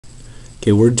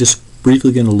Okay, we're just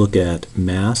briefly going to look at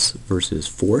mass versus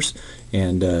force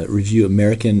and review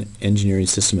American engineering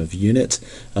system of units.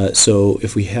 So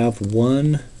if we have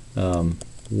 1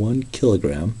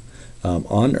 kilogram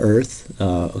on Earth,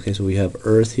 okay, so we have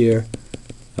Earth here.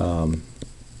 On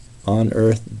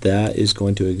Earth, that is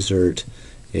going to exert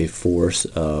a force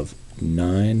of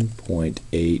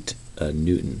 9.8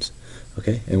 newtons.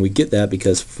 Okay, and we get that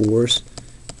because force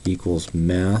equals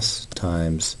mass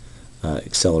times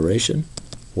acceleration,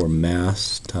 or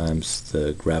mass times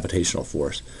the gravitational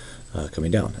force coming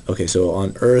down. Okay, so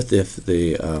on Earth, if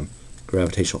the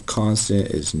gravitational constant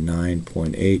is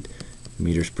 9.8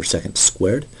 meters per second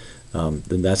squared,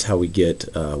 then that's how we get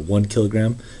 1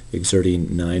 kilogram exerting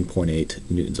 9.8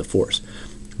 newtons of force.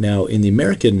 Now, in the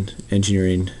American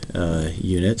engineering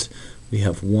units, we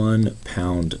have 1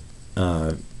 pound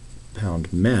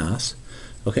mass,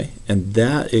 okay, and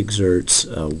that exerts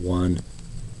 1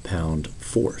 pound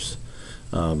force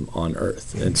on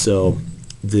Earth. And so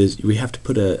we have to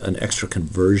put an extra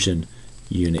conversion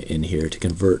unit in here to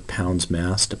convert pounds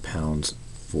mass to pounds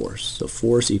force. So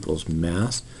force equals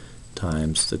mass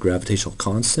times the gravitational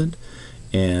constant,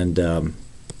 and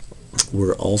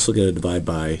we're also going to divide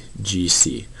by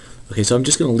GC. Okay, so I'm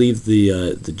just going to leave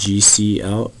the GC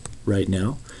out right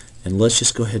now, and let's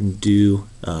just go ahead and do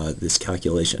this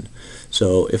calculation.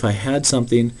 So if I had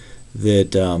something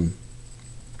that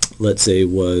let's say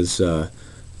was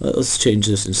let's change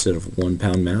this, instead of 1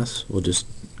 pound mass, we'll just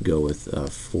go with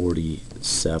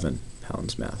 47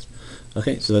 pounds mass.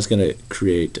 Okay, so that's going to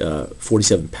create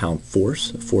 47 pound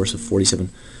force, a force of 47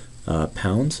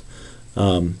 pounds.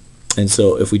 And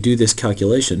so if we do this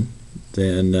calculation,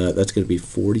 then that's going to be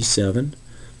 47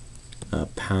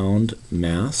 pound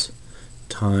mass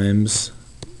times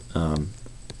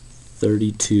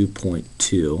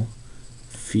 32.2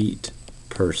 feet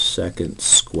per second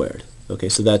squared. Okay,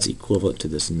 so that's equivalent to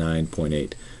this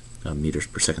 9.8 meters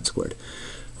per second squared.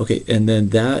 Okay, and then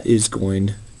that is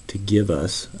going to give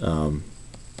us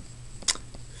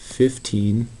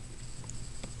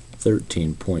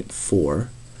 13.4,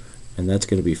 and that's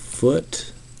going to be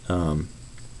foot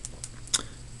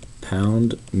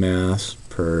pound mass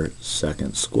per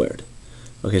second squared.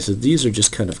 Okay, so these are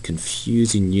just kind of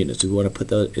confusing units. We want to put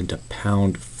that into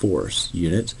pound force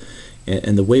units,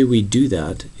 and the way we do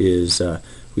that is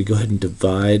we go ahead and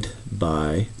divide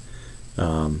by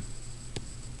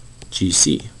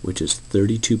GC, which is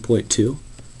 32.2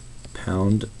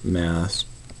 pound mass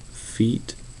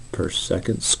feet per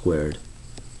second squared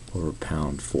over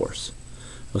pound force.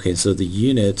 Okay, so the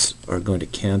units are going to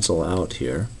cancel out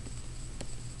here.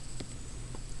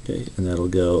 Okay, and that'll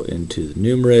go into the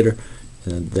numerator,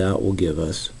 and that will give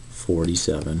us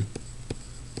 47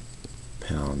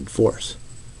 pound force.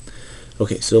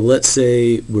 Okay, so let's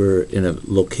say we're in a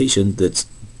location that's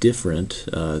different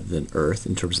than Earth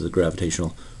in terms of the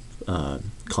gravitational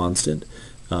constant.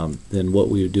 Then what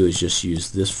we would do is just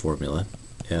use this formula,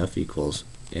 F equals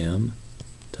m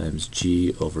times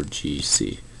g over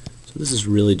gc. So this is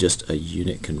really just a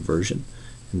unit conversion,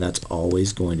 and that's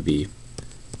always going to be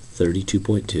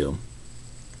 32.2,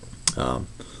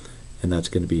 and that's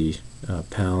going to be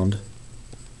pound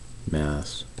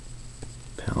mass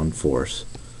pound force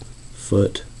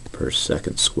foot per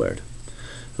second squared.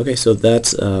 Okay, so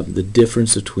that's the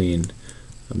difference between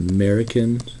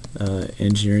American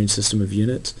engineering system of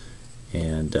units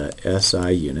and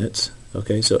SI units.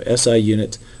 Okay, so SI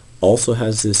unit also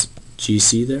has this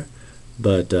GC there,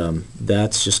 but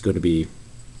that's just going to be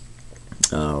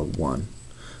 1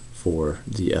 for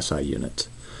the SI units.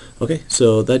 Okay,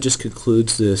 so that just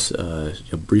concludes this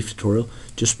brief tutorial.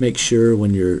 Just make sure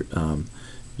when you're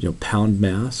pound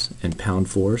mass and pound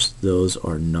force, those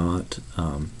are not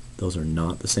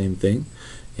the same thing,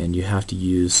 and you have to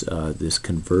use this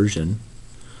conversion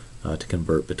to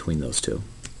convert between those two.